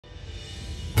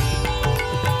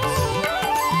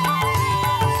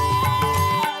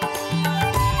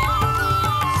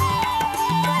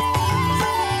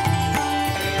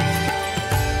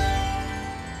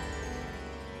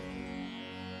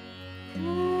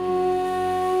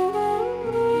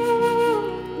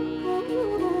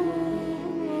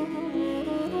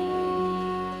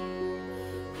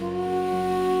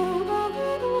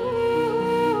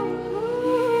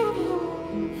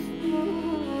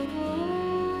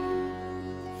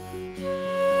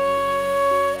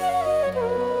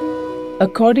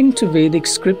According to Vedic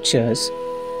scriptures,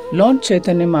 Lord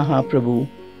Chaitanya Mahaprabhu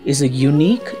is a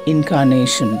unique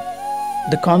incarnation,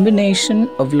 the combination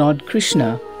of Lord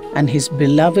Krishna and his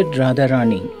beloved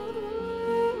Radharani.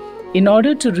 In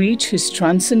order to reach his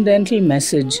transcendental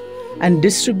message and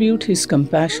distribute his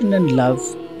compassion and love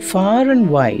far and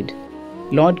wide,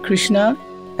 Lord Krishna,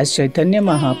 as Chaitanya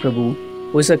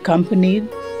Mahaprabhu, was accompanied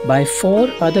by 4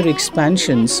 other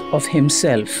expansions of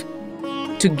himself.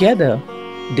 Together,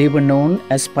 they were known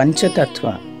as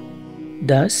Panchatattva.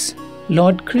 Thus,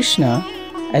 Lord Krishna,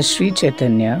 as Sri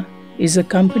Chaitanya, is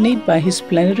accompanied by his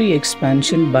plenary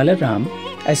expansion Balaram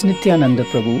as Nityananda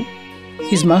Prabhu,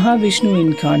 his Mahavishnu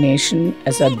incarnation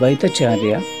as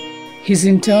Advaitacharya, his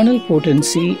internal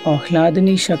potency or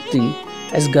Hladini Shakti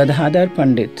as Gadadhar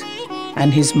Pandit,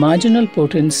 and his marginal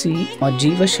potency or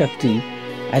Jiva Shakti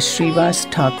as Srivas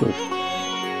Thakur.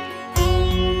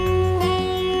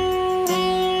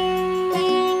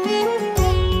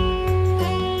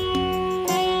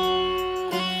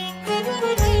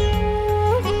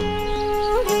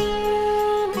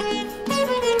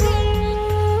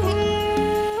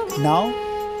 Now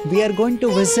we are going to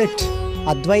visit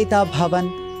Advaita Bhavan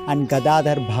and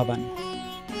Gadadhar Bhavan.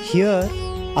 Here,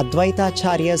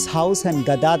 Advaitacharya's house and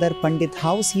Gadadhar Pandit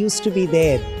house used to be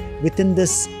there within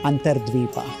this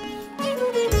Antardvipa.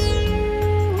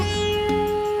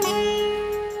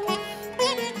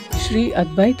 Sri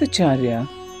Advaitacharya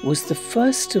was the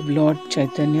first of Lord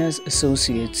Chaitanya's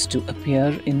associates to appear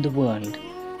in the world.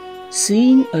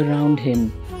 Seeing around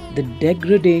him the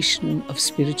degradation of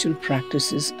spiritual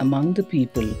practices among the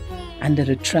people and their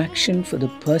attraction for the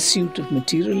pursuit of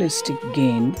materialistic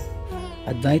gain,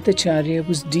 Advaitacharya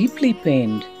was deeply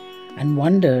pained and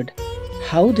wondered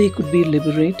how they could be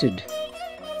liberated.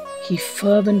 He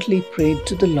fervently prayed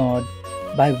to the Lord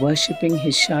by worshipping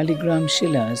his Shaligram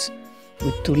Shilas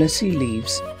with tulasi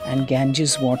leaves and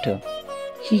Ganges water.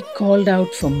 He called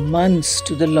out for months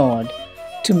to the Lord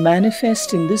to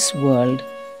manifest in this world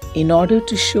in order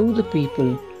to show the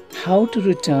people how to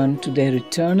return to their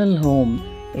eternal home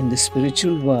in the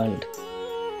spiritual world.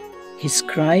 His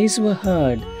cries were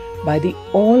heard by the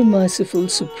all-merciful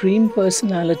Supreme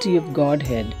Personality of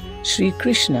Godhead, Sri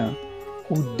Krishna,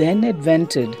 who then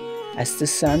advented as the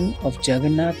son of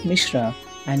Jagannath Mishra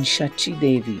and Shachi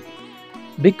Devi.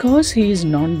 Because he is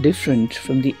non-different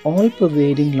from the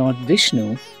all-pervading Lord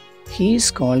Vishnu, he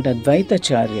is called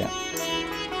Advaitacharya.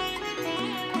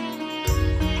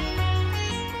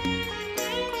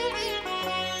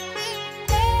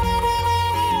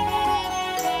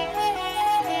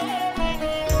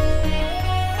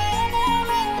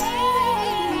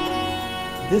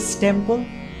 This temple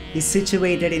is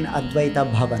situated in Advaita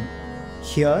Bhavan.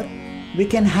 Here, we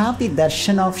can have the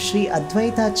darshan of Sri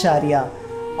Advaitacharya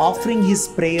offering his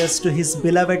prayers to his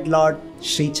beloved Lord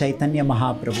Sri Chaitanya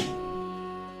Mahaprabhu.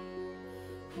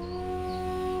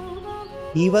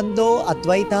 Even though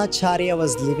Advaitacharya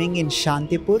was living in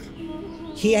Shantipur,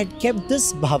 he had kept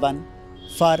this bhavan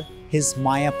for his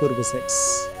Mayapur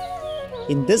visits.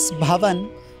 In this bhavan,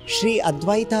 Sri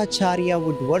Advaitacharya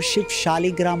would worship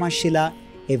Shaligrama Shila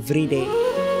every day.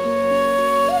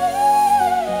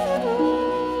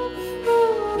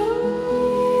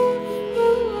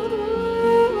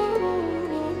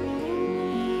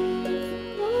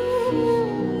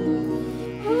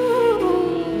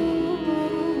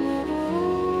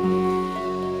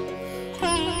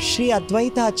 Sri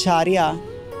Advaitacharya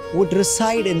would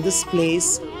reside in this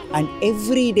place and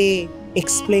every day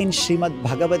explain Srimad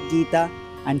Bhagavad Gita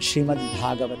and Srimad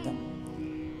Bhagavatam.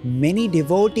 Many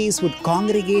devotees would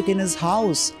congregate in his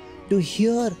house to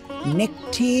hear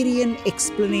nectarian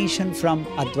explanation from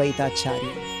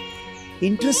Advaitacharya.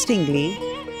 Interestingly,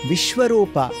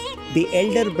 Vishwarupa, the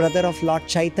elder brother of Lord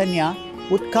Chaitanya,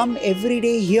 would come every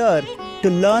day here to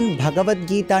learn Bhagavad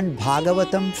Gita and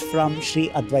Bhagavatam from Sri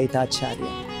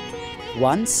Advaitacharya.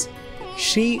 Once,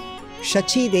 Sri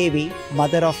Shachi Devi,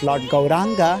 mother of Lord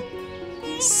Gauranga,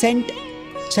 sent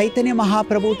Chaitanya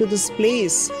Mahaprabhu to this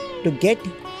place to get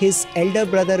his elder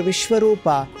brother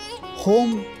Vishwarupa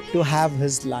home to have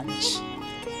his lunch.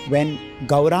 When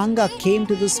Gauranga came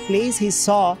to this place, he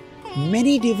saw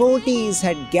many devotees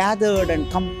had gathered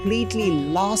and completely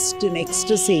lost in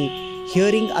ecstasy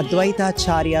hearing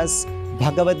Advaitacharya's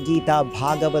Bhagavad Gita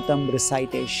Bhagavatam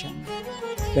recitation.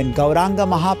 When Gauranga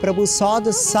Mahaprabhu saw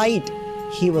the sight,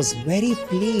 he was very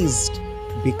pleased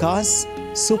because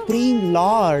Supreme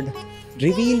Lord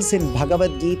reveals in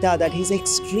Bhagavad Gita that he is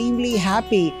extremely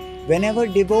happy whenever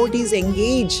devotees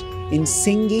engage in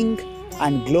singing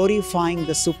and glorifying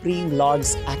the Supreme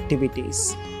Lord's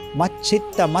activities. Mat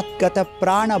chitta mat gata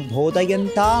prana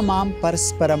bodhayanta mam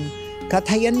parasparam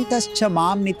kathayantascha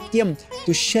mam nityam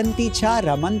tushyanti cha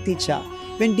ramanti cha.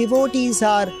 When devotees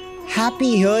are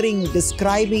happy hearing,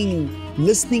 describing,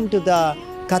 listening to the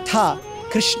katha,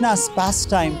 Krishna's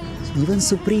pastime, even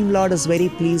Supreme Lord is very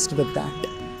pleased with that.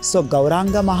 So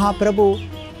Gauranga Mahaprabhu,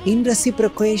 in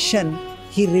reciprocation,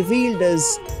 he revealed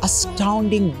his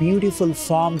astounding, beautiful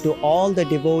form to all the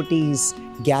devotees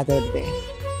gathered there.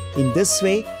 In this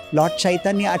way, Lord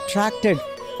Chaitanya attracted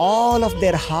all of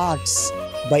their hearts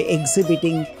by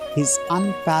exhibiting his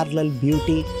unparalleled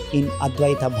beauty in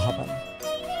Advaita Bhavan.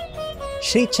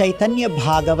 Sri Chaitanya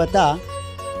Bhagavata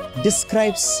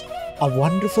describes a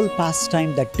wonderful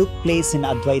pastime that took place in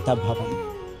Advaita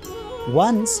Bhavan.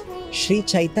 Once, Sri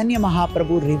Chaitanya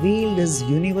Mahaprabhu revealed his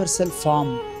universal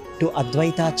form to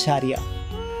Advaita-Acharya,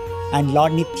 and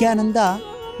Lord Nityananda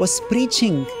was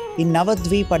preaching in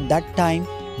Navadvipa at that time,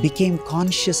 became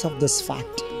conscious of this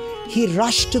fact. He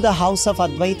rushed to the house of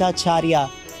Advaita-Acharya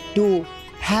to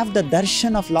have the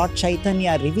darshan of Lord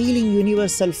Chaitanya revealing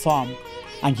universal form,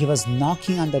 and he was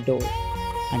knocking on the door.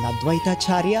 And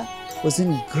Advaita-Acharya was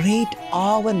in great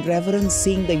awe and reverence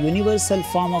seeing the universal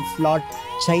form of Lord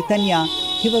Chaitanya.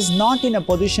 He was not in a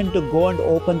position to go and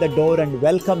open the door and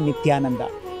welcome Nityananda.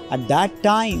 At that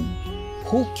time,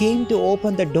 who came to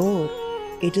open the door?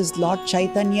 It is Lord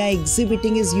Chaitanya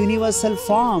exhibiting his universal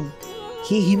form.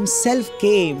 He himself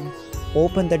came,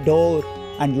 opened the door,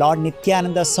 and Lord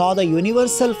Nityananda saw the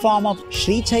universal form of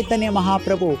Sri Chaitanya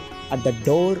Mahaprabhu at the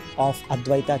door of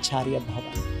Advaita-Acharya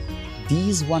Bhavan.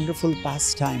 These wonderful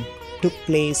pastimes took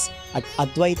place at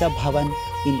Advaita Bhavan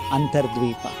in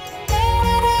Antardvipa.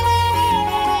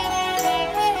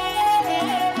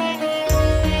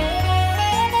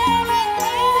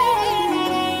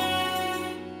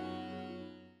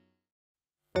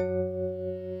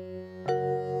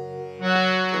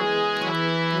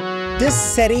 This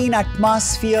serene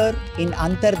atmosphere in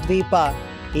Antardvipa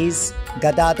is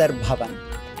Gadadhar Bhavan.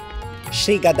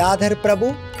 Sri Gadadhar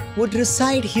Prabhu would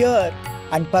reside here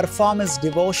and perform his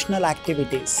devotional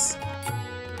activities.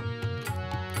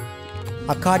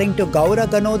 According to Gaura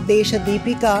Ganodesha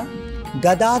Deepika,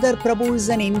 Gadadhar Prabhu is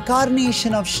an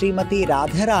incarnation of Srimati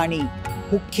Radharani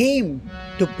who came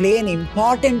to play an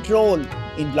important role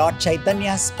in Lord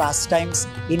Chaitanya's pastimes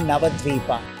in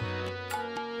Navadvipa.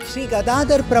 Sri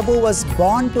Gadadhar Prabhu was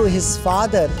born to his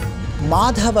father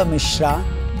Madhava Mishra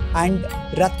and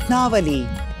Ratnavali.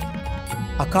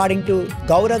 According to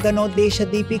Gaura Ganodesha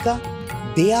Deepika,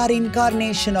 they are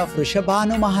incarnation of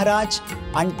Rishabhanu Maharaj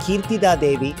and Kirtida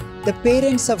Devi, the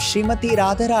parents of Srimati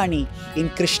Radharani in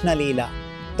Krishna Leela.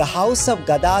 The house of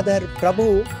Gadadhar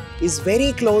Prabhu is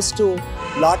very close to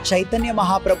Lord Chaitanya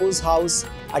Mahaprabhu's house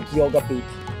at Yogapith.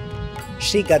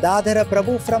 Sri Gadadhara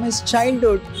Prabhu from his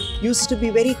childhood used to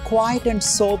be very quiet and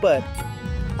sober,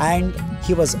 and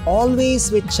he was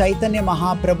always with Chaitanya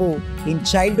Mahaprabhu in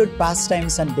childhood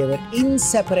pastimes, and they were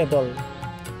inseparable.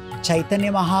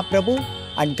 Chaitanya Mahaprabhu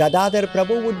and Gadadhar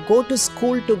Prabhu would go to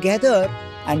school together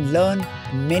and learn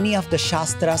many of the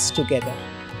Shastras together.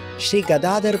 Sri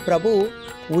Gadadhar Prabhu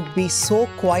would be so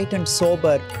quiet and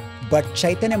sober, but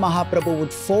Chaitanya Mahaprabhu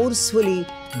would forcefully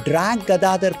drag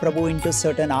Gadadhar Prabhu into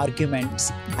certain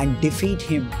arguments and defeat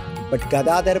him. But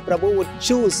Gadadhar Prabhu would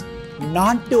choose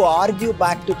not to argue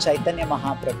back to Chaitanya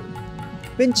Mahaprabhu.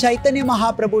 When Chaitanya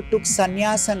Mahaprabhu took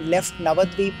sannyas and left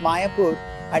Navadvip Mayapur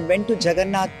and went to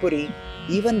Jagannath Puri,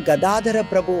 even Gadadhara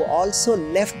Prabhu also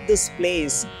left this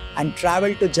place and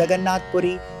travelled to Jagannath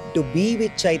Puri to be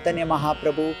with Chaitanya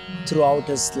Mahaprabhu throughout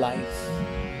his life.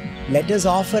 Let us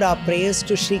offer our prayers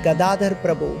to Sri Gadadhar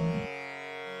Prabhu.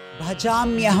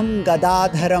 Bhajamyaham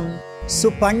Gadadharam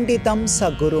Supanditam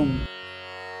Sagurum.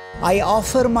 I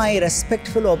offer my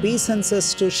respectful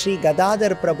obeisances to Sri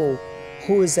Gadadhar Prabhu,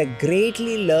 who is a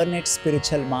greatly learned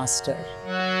spiritual master.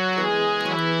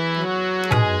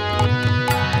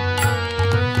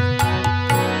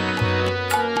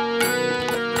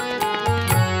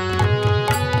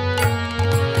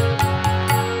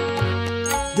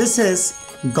 This is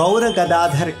Gaura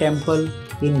Gadadhar temple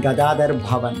in Gadadhar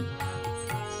Bhavan.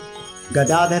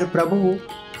 Gadadhar Prabhu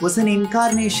was an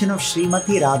incarnation of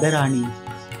Srimati Radharani.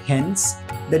 Hence,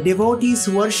 the devotees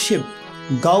worship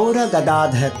Gaura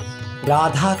Gadadhar,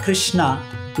 Radha Krishna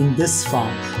in this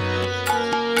form.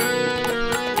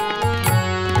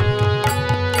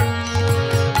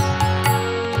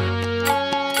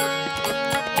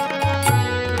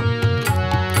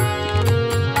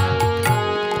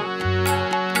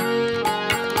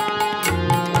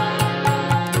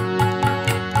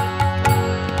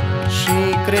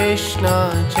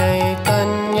 Krishna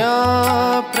Chaitanya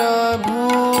Prabhu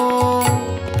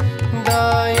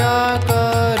Daya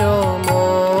Karo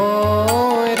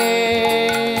More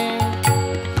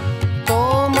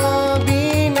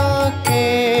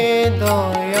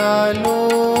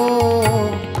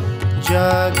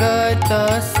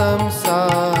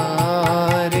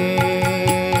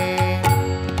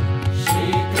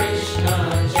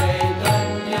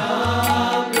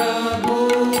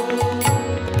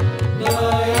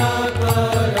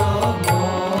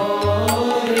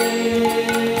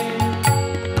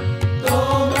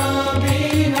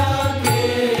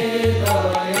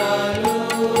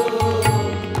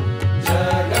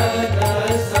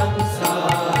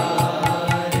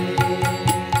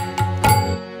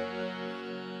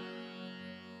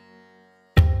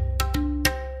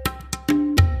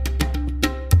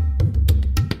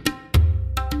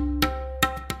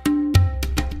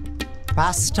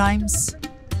pastimes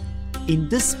in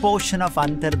this portion of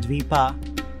Antardvipa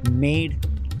made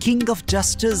King of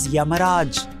Justice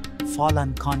Yamaraj fall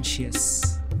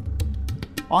unconscious.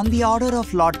 On the order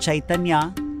of Lord Chaitanya,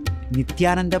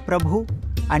 Nityananda Prabhu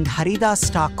and Haridas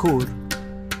Thakur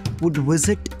would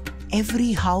visit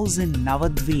every house in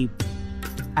Navadvip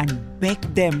and beg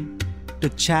them to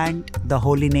chant the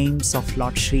holy names of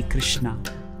Lord Sri Krishna.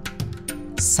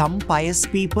 Some pious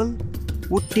people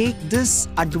would take this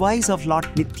advice of Lord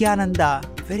Nityananda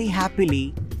very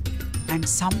happily, and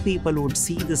some people would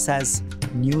see this as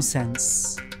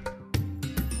nuisance.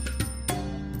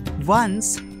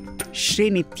 Once, Sri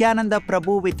Nityananda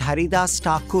Prabhu with Haridas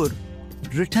Thakur,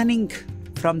 returning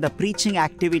from the preaching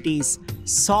activities,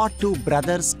 saw two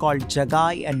brothers called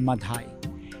Jagai and Madhai.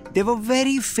 They were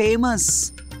very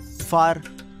famous for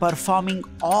performing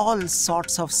all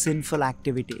sorts of sinful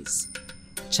activities.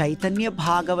 Chaitanya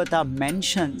Bhagavata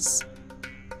mentions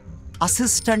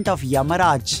assistant of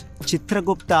Yamaraj,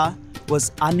 Chitragupta,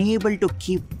 was unable to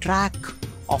keep track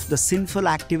of the sinful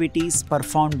activities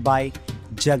performed by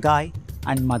Jagai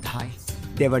and Madhai.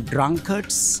 They were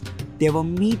drunkards, they were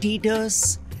meat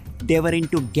eaters, they were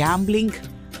into gambling,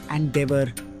 and they were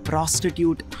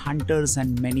prostitute hunters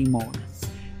and many more.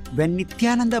 When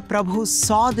Nityananda Prabhu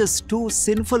saw these two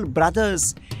sinful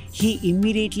brothers, he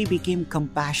immediately became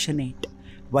compassionate.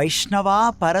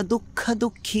 Vaishnava Paradukha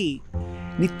Dukhi.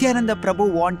 Nityananda Prabhu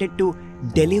wanted to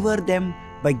deliver them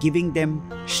by giving them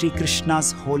Sri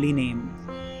Krishna's holy name.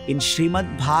 In Srimad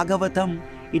Bhagavatam,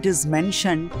 it is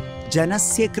mentioned,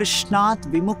 Janasya Krishnat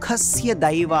Vimukhasya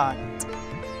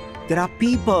Daivat. There are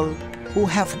people who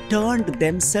have turned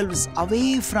themselves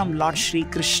away from Lord Sri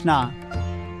Krishna,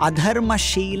 Adharma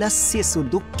Shilasya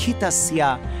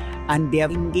Sudukhitasya, and they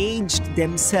have engaged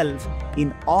themselves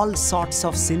in all sorts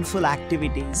of sinful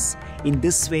activities. In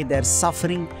this way, they are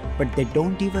suffering, but they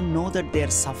don't even know that they are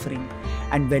suffering.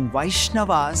 And when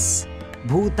Vaishnavas,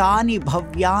 Bhutani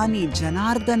Bhavyani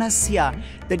Janardanasya,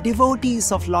 the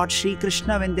devotees of Lord Sri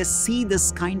Krishna, when they see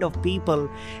this kind of people,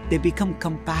 they become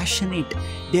compassionate.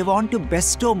 They want to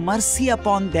bestow mercy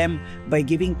upon them by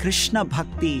giving Krishna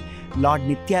Bhakti. Lord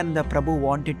Nityananda Prabhu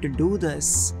wanted to do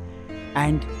this.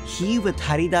 And he with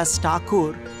Haridas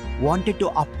Thakur wanted to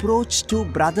approach two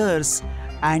brothers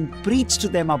and preach to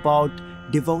them about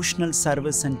devotional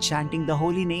service and chanting the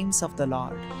holy names of the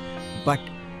Lord. But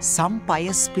some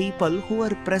pious people who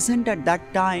were present at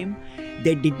that time,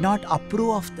 they did not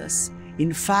approve of this.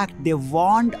 In fact, they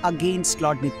warned against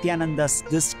Lord Nityananda's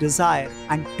this desire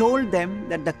and told them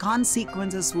that the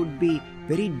consequences would be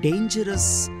very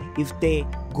dangerous if they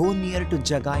go near to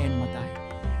Jagai and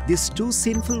Madhai. These two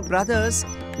sinful brothers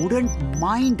wouldn't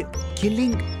mind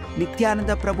killing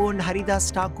Nityananda Prabhu and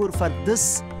Haridas Thakur for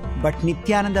this, but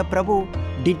Nityananda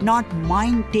Prabhu did not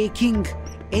mind taking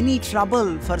any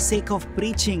trouble for sake of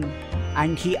preaching,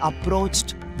 and he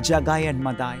approached Jagai and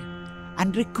Madhai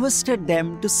and requested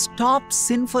them to stop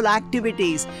sinful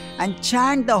activities and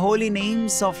chant the holy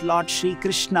names of Lord Sri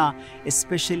Krishna,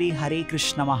 especially Hare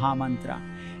Krishna maha-mantra.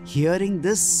 Hearing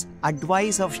this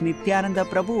advice of Nityananda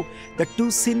Prabhu, the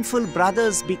two sinful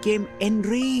brothers became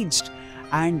enraged,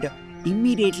 and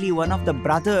immediately one of the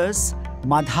brothers,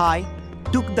 Madhai,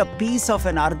 took the piece of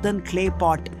an earthen clay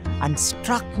pot and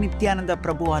struck Nityananda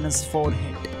Prabhu on his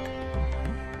forehead.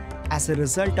 As a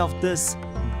result of this,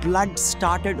 blood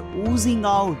started oozing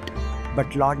out,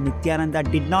 but Lord Nityananda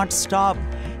did not stop.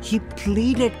 He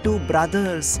pleaded to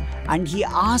brothers and he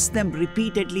asked them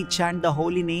repeatedly chant the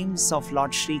holy names of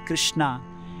Lord Sri Krishna.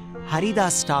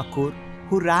 Haridas Thakur,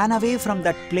 who ran away from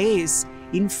that place,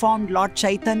 informed Lord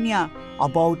Chaitanya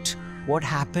about what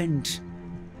happened.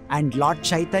 And Lord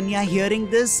Chaitanya, hearing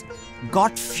this,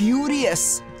 got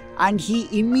furious and he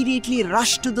immediately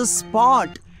rushed to the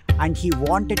spot and he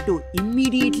wanted to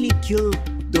immediately kill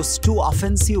those two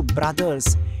offensive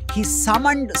brothers. He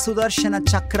summoned Sudarshana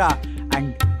Chakra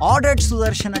and ordered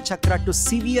Sudarshana Chakra to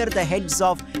sever the heads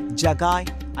of Jagai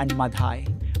and Madhai.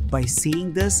 By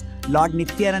seeing this, Lord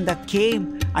Nityananda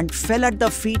came and fell at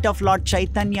the feet of Lord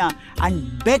Chaitanya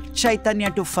and begged Chaitanya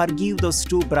to forgive those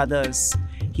two brothers.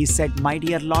 He said, "My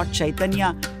dear Lord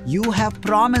Chaitanya, you have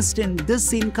promised in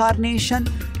this incarnation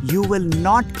you will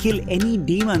not kill any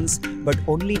demons but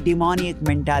only demoniac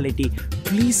mentality.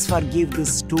 Please forgive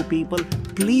these two people.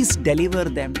 Please deliver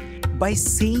them." By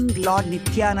seeing Lord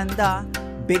Nityananda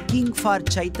begging for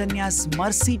Chaitanya's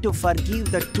mercy to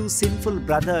forgive the two sinful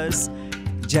brothers,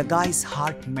 Jagai's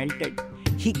heart melted.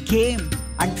 He came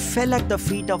and fell at the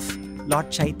feet of Lord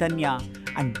Chaitanya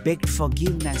and begged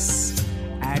forgiveness.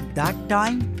 At that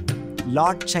time,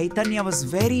 Lord Chaitanya was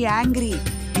very angry.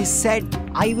 He he said,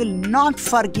 I will not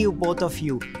forgive both of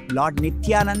you. Lord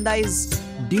Nityananda is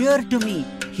dear to me.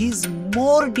 He is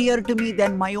more dear to me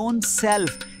than my own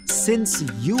self. Since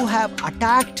you have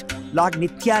attacked Lord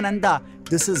Nityananda,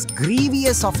 this is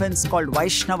grievous offense called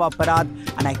Vaishnava Aparad,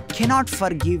 and I cannot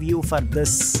forgive you for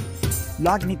this.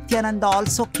 Lord Nityananda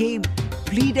also came,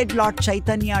 pleaded Lord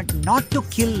Chaitanya not to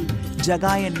kill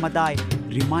Jagai and Madai,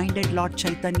 reminded Lord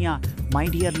Chaitanya, my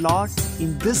dear Lord,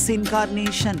 in this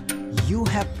incarnation, you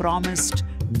have promised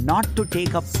not to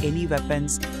take up any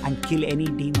weapons and kill any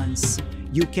demons.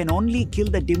 You can only kill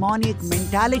the demoniac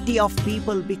mentality of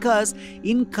people, because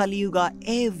in Kali Yuga,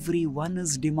 everyone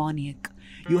is demoniac.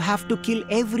 You have to kill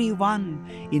everyone.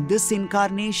 In this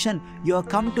incarnation, you have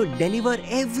come to deliver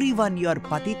everyone. You are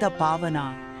Patita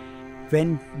Pavana.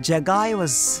 When Jagai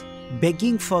was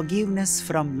begging forgiveness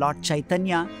from Lord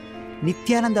Chaitanya,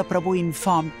 Nityananda Prabhu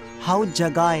informed how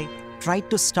Jagai tried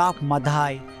to stop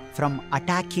Madhai from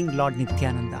attacking Lord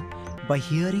Nityananda. By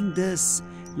hearing this,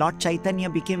 Lord Chaitanya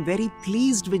became very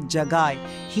pleased with Jagai.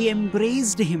 He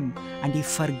embraced him and he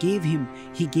forgave him.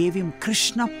 He gave him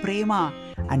Krishna Prema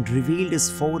and revealed his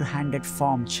four-handed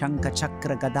form, Shankha,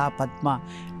 Chakra, Gada, Padma,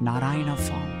 Narayana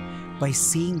form. By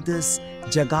seeing this,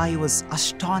 Jagai was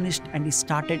astonished and he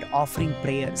started offering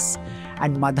prayers.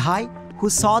 And Madhai, who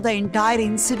saw the entire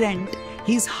incident,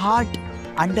 his heart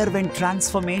underwent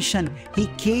transformation. He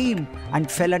came and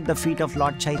fell at the feet of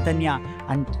Lord Chaitanya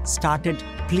and started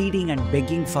pleading and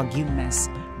begging forgiveness.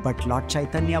 But Lord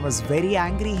Chaitanya was very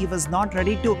angry. He was not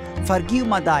ready to forgive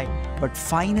Madhai. But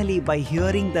finally, by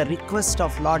hearing the request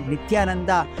of Lord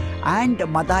Nityananda and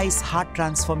Madhai's heart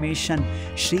transformation,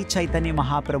 Sri Chaitanya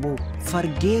Mahaprabhu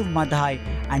forgave Madhai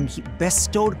and he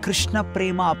bestowed Krishna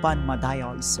Prema upon Madhai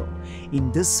also.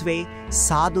 In this way,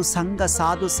 Sadhu Sangha,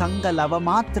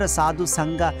 Lavamatra Sadhu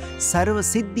Sangha, Sarva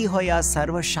Siddhi Hoya,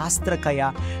 Sarva Shastra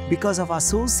Kaya. Because of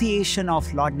association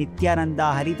of Lord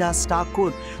Nityananda, Haridas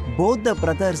Thakur, both the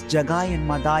brothers Jagai and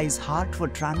Madhai's heart were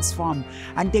transformed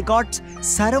and they got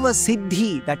Sarva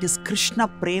Siddhi, that is Krishna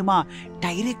Prema,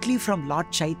 directly from Lord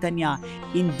Chaitanya.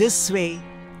 In this way,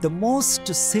 the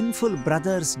most sinful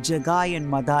brothers Jagai and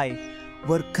Madhai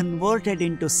were converted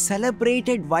into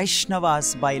celebrated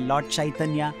Vaishnavas by Lord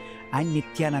Chaitanya and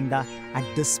Nityananda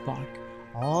at this spot.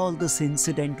 All this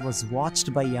incident was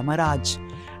watched by Yamaraj,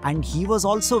 and he was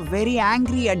also very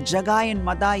angry at Jagai and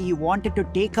Madhai. He wanted to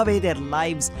take away their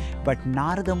lives, but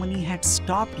Narada Muni had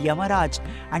stopped Yamaraj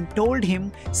and told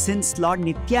him, since Lord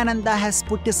Nityananda has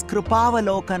put his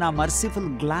Kripavalokana, merciful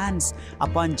glance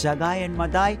upon Jagai and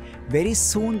Madhai, very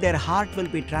soon their heart will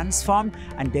be transformed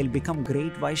and they'll become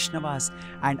great Vaishnavas.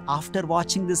 And after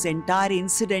watching this entire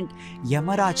incident,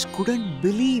 Yamaraj couldn't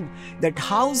believe that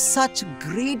how such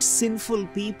great sinful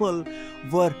people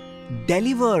were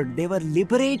delivered, they were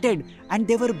liberated, and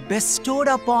they were bestowed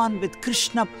upon with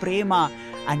Krishna Prema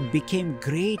and became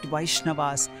great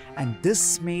Vaishnavas. And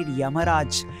this made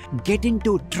Yamaraj get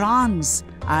into trance,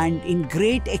 and in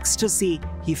great ecstasy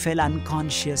he fell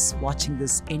unconscious watching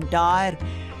this entire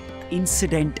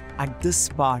incident at this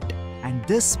spot. And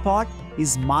this spot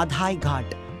is Madhai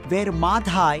Ghat, where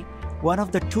Madhai, one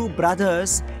of the two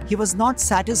brothers, he was not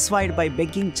satisfied by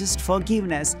begging just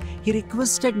forgiveness. He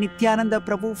requested Nityananda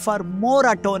Prabhu for more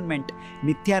atonement.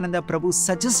 Nityananda Prabhu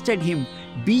suggested him,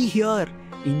 be here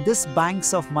in this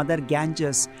banks of Mother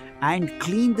Ganges and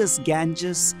clean this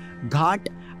Ganges Ghat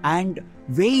and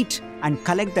wait and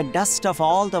collect the dust of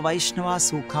all the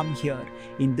Vaishnavas who come here.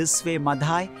 In this way,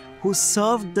 Madhai, who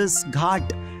served this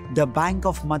Ghat, the bank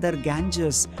of Mother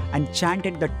Ganges, and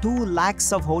chanted the 2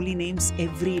 lakhs of holy names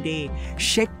every day,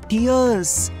 shed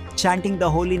tears chanting the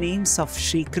holy names of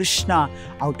Sri Krishna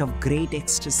out of great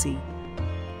ecstasy.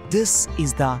 This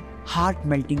is the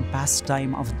heart-melting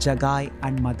pastime of Jagai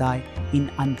and Madhai in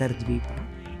Antardvipa.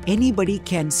 Anybody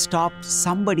can stop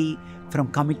somebody from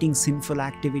committing sinful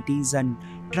activities and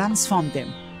transform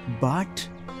them, but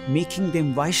making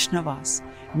them Vaishnavas,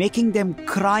 making them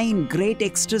cry in great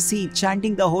ecstasy,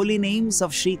 chanting the holy names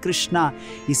of Sri Krishna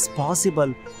is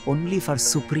possible only for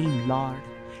Supreme Lord.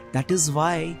 That is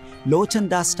why Lochan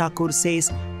Das Thakur says,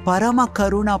 Parama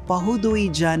Karuna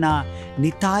Pahudui Jana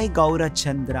Nitai Gaura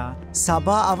Chandra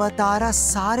Sabha Avatara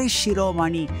Sare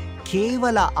Shiromani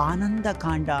Kevala Ananda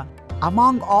Kanda.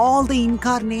 Among all the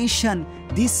incarnation,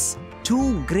 these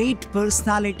 2 great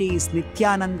personalities,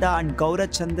 Nityananda and Gaura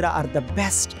Chandra, are the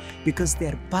best because they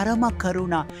are Parama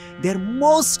Karuna. They are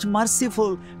most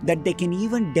merciful that they can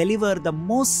even deliver the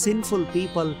most sinful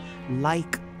people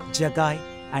like Jagai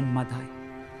and Madhai.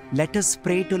 Let us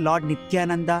pray to Lord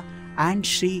Nityananda and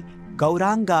Sri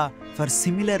Gauranga for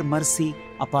similar mercy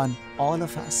upon all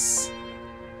of us.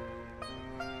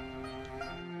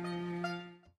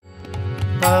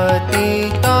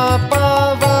 पतिता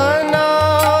पावना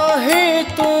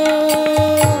हेतु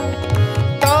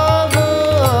तव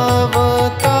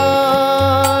अवतारा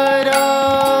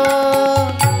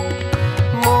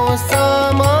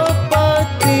मौसम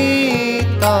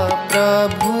पतिता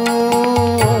प्रभु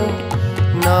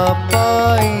न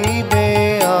पाइबे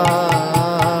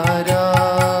आरा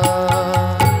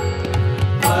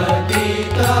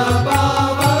पतिता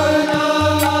पावना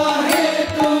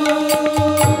हेतु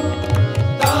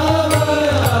तव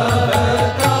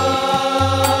अवतारा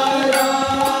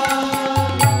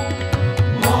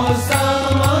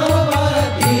मौसम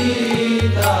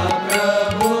पतिता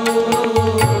प्रभु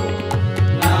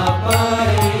न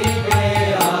पाइबे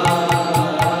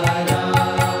आरा।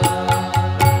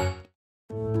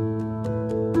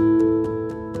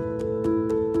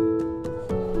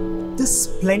 This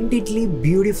splendidly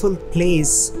beautiful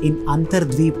place in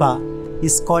Antardvipa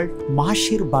is called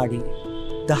Mashirbadi,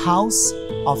 the house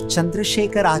of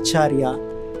Chandrasekhar-Acharya,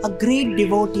 a great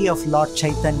devotee of Lord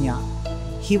Chaitanya.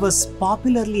 He was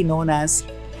popularly known as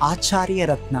Acharya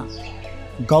Ratna.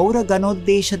 Gaura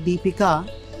Deepika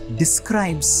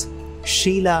describes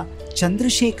Srila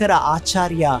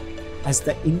Chandrasekhar-Acharya as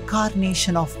the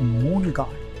incarnation of moon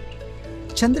god.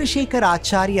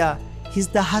 Chandrasekhar-Acharya is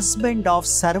the husband of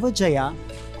Sarvajaya,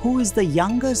 who is the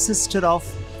younger sister of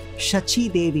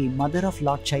Shachi Devi, mother of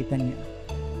Lord Chaitanya.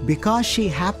 Because she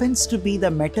happens to be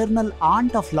the maternal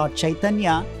aunt of Lord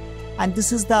Chaitanya, and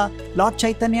this is the Lord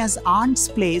Chaitanya's aunt's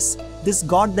place, this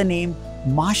got the name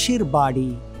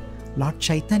Mashirbadi. Lord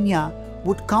Chaitanya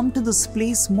would come to this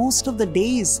place most of the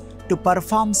days to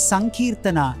perform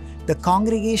Sankirtana, the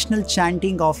congregational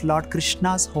chanting of Lord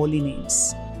Krishna's holy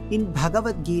names. In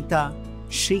Bhagavad Gita,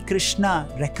 Sri Krishna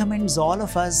recommends all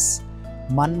of us,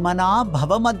 Manmana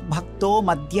bhavamad bhakto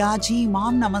madhyaji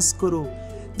mam namaskuru.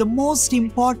 The most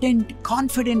important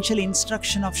confidential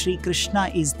instruction of Sri Krishna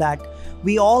is that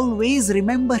we always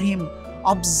remember him,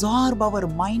 absorb our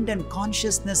mind and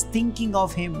consciousness thinking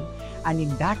of him, and in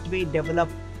that way develop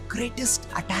greatest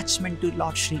attachment to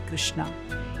Lord Sri Krishna.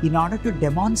 In order to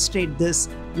demonstrate this,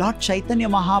 Lord Chaitanya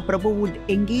Mahaprabhu would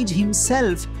engage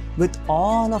himself with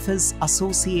all of his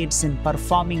associates in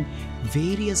performing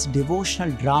various devotional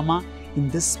drama in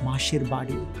this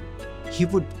Mashirbadi. He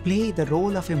would play the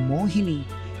role of a Mohini.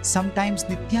 Sometimes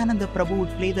Nityananda Prabhu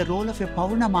would play the role of a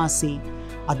Paurnamasi.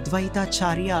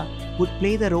 Advaita-charya would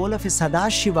play the role of a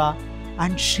Sadashiva,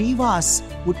 and Srivas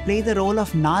would play the role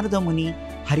of Narada Muni.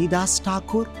 Haridas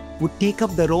Thakur would take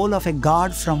up the role of a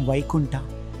god from Vaikunta,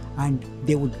 and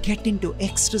they would get into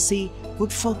ecstasy,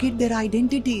 would forget their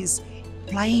identities,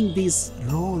 playing these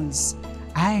roles,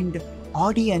 and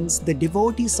audience, the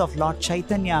devotees of Lord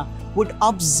Chaitanya, would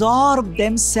absorb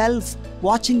themselves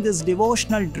watching these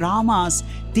devotional dramas,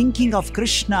 thinking of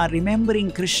Krishna,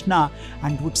 remembering Krishna,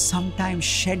 and would sometimes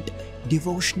shed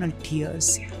devotional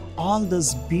tears. All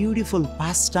those beautiful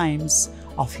pastimes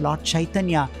of Lord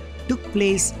Chaitanya took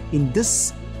place in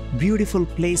this beautiful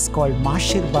place called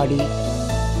Mashirbadi.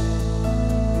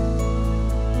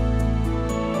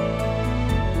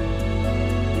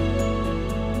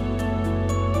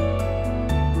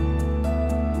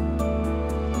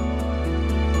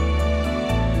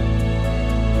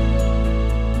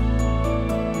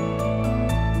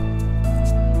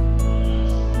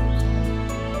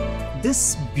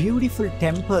 This beautiful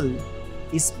temple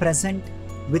is present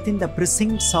within the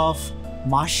precincts of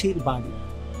Mashirbadi,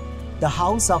 the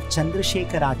house of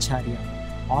Chandrasekhar-Acharya,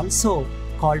 also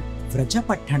called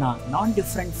Vrajapattana, not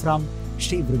different from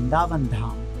Sri Vrindavan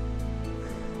Dham.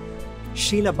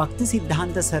 Srila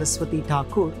Bhaktisiddhanta Saraswati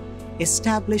Thakur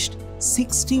established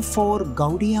 64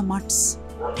 Gaudiya Mats,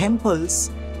 temples,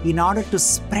 in order to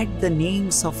spread the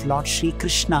names of Lord Sri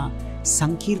Krishna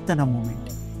Sankirtana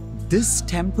movement. This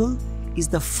temple is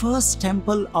the first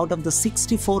temple out of the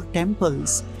 64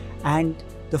 temples and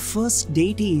the first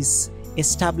deities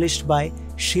established by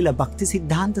Srila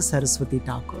Bhaktisiddhanta Saraswati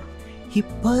Thakur. He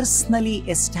personally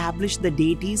established the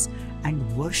deities and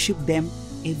worshipped them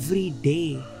every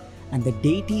day. And the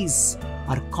deities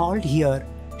are called here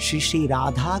Shri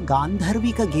Radha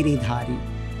Gandharvika Giridhari.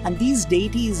 And these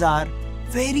deities are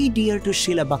very dear to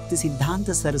Srila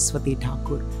Bhaktisiddhanta Saraswati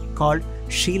Thakur, called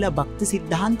Srila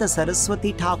Bhaktisiddhanta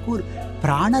Saraswati Thakur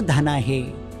Pranadhana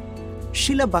Hai.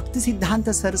 Srila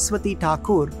Bhaktisiddhanta Saraswati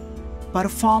Thakur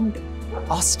performed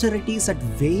austerities at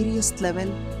various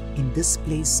levels in this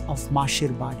place of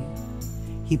Mashirbadi.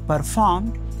 He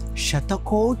performed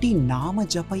Shatakoti Nama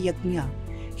Japa Yajna.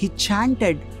 He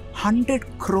chanted 100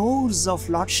 crores of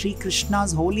Lord Sri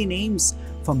Krishna's holy names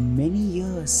for many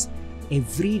years.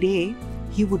 Every day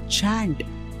he would chant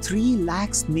 3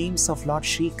 lakhs names of Lord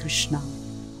Sri Krishna.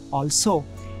 Also,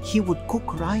 he would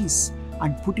cook rice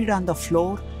and put it on the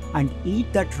floor and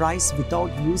eat that rice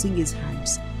without using his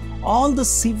hands. All the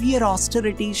severe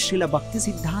austerities Srila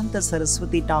Bhaktisiddhanta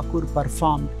Saraswati Thakur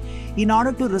performed in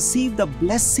order to receive the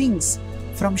blessings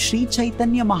from Sri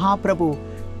Chaitanya Mahaprabhu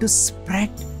to spread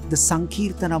the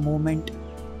Sankirtana movement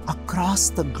across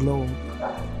the globe.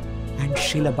 And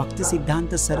Srila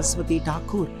Bhaktisiddhanta Saraswati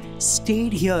Thakur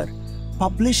stayed here,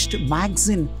 published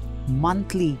magazine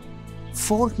monthly,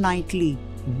 fortnightly,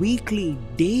 weekly,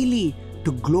 daily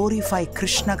to glorify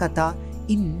Krishna Katha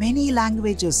in many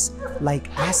languages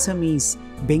like Assamese,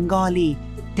 Bengali,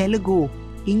 Telugu,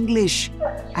 English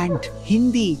and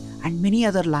Hindi and many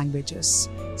other languages.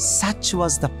 Such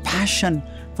was the passion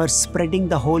for spreading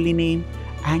the holy name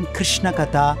and Krishna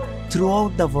Katha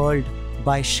throughout the world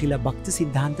by Srila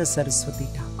Bhaktisiddhanta Saraswati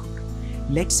Thakur.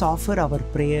 Let's offer our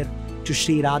prayer to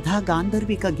Sri Radha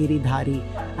Gandharvika Giridhari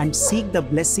and seek the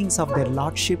blessings of their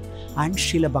Lordship and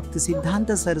Srila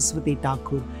Bhaktisiddhanta Saraswati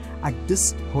Thakur at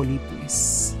this holy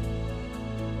place.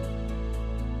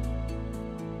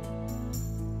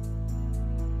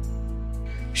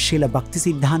 Srila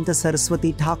Bhaktisiddhanta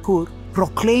Saraswati Thakur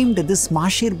proclaimed this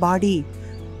Mashir Badi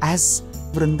as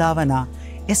Vrindavana,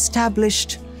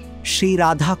 established Sri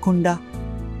Radha Kunda,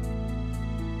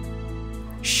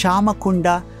 Shama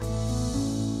Kunda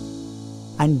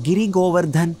and Giri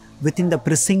Govardhan within the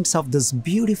precincts of this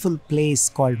beautiful place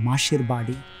called Mashir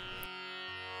Badi.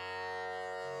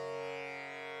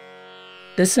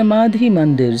 The Samadhi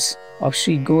Mandirs of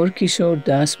Sri Gaura Kishore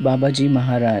Das Babaji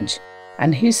Maharaj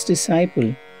and his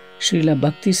disciple Srila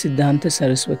Bhaktisiddhanta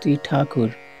Saraswati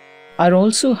Thakur are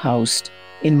also housed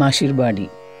in Mashir Badi.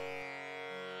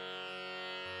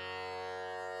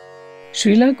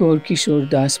 Srila Gaura Kishore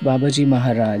Das Babaji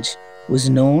Maharaj was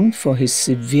known for his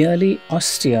severely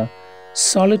austere,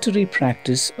 solitary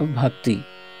practice of bhakti.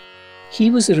 He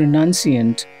was a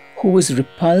renunciant who was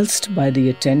repulsed by the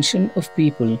attention of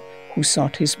people who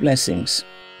sought his blessings.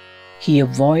 He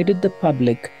avoided the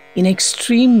public in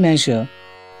extreme measure.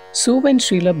 So when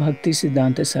Srila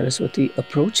Bhaktisiddhanta Saraswati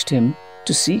approached him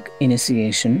to seek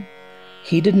initiation,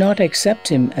 he did not accept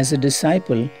him as a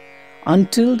disciple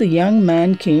until the young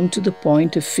man came to the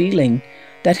point of feeling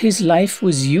that his life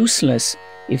was useless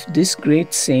if this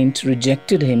great saint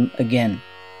rejected him again.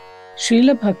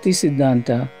 Srila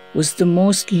Bhaktisiddhanta was the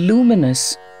most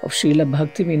luminous of Srila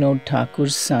Bhaktivinoda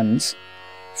Thakur's sons,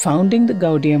 founding the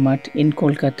Gaudiya Math in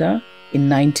Kolkata in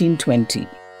 1920.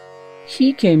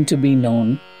 He came to be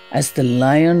known as the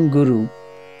Lion Guru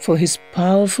for his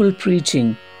powerful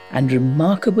preaching and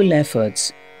remarkable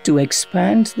efforts to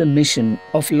expand the mission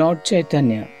of Lord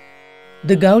Chaitanya.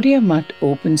 The Gaudiya Math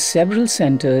opened several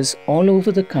centers all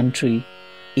over the country,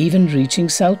 even reaching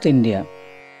South India.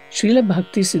 Srila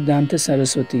Bhaktisiddhanta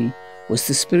Saraswati was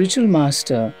the spiritual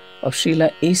master of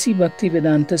Srila A.C.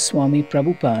 Bhaktivedanta Swami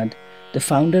Prabhupada, the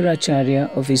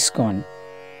Founder-Acharya of ISKCON.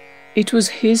 It was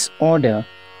his order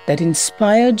that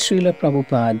inspired Srila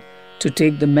Prabhupada to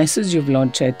take the message of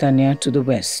Lord Chaitanya to the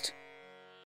West.